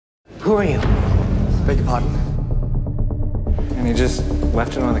Who are you? Beg your pardon? And he just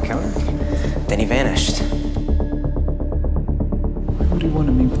left it on the counter? Then he vanished. Why would he want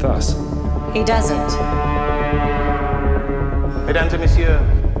to meet with us? He doesn't. Mesdames et messieurs,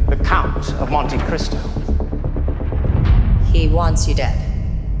 the Count of Monte Cristo. He wants you dead.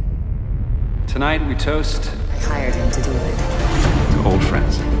 Tonight we toast I hired him to do it. to old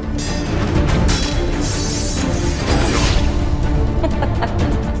friends.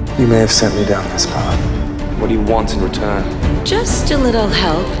 You may have sent me down this path. What do you want in return? Just a little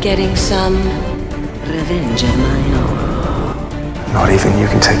help getting some revenge of my own. Not even you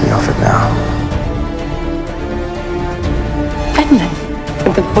can take me off it now. Venom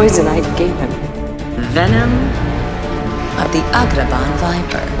of the poison I gave him. Venom of the Agrabah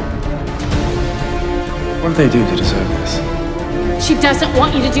viper. What did they do to deserve this? She doesn't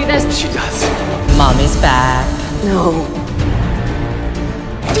want you to do this. She does. Mommy's back. No.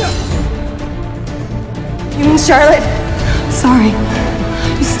 You mean Charlotte? Sorry.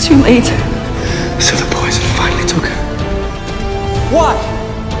 It's too late. So the poison finally took her. What?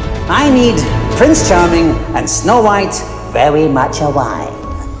 I need Prince Charming and Snow White very much alive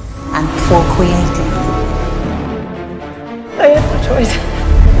and procreating. I had no choice.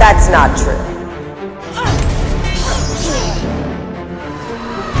 That's not true.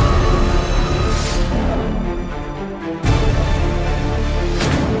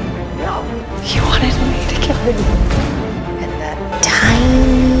 He wanted me to kill him. And that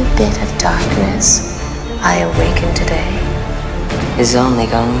tiny bit of darkness I awaken today Is only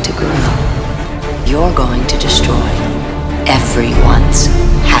going to grow. You're going to destroy everyone's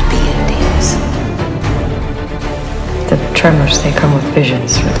happy endings. The tremors, they come with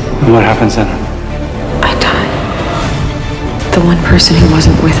visions. And what happens then? I die. The one person who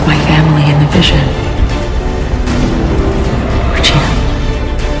wasn't with my family in the vision. Regina.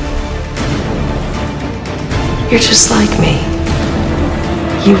 You're just like me.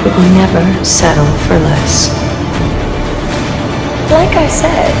 You would never settle for less. Like I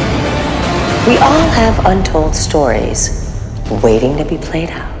said, we all have untold stories waiting to be played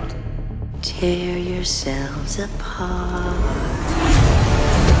out. Tear yourselves apart.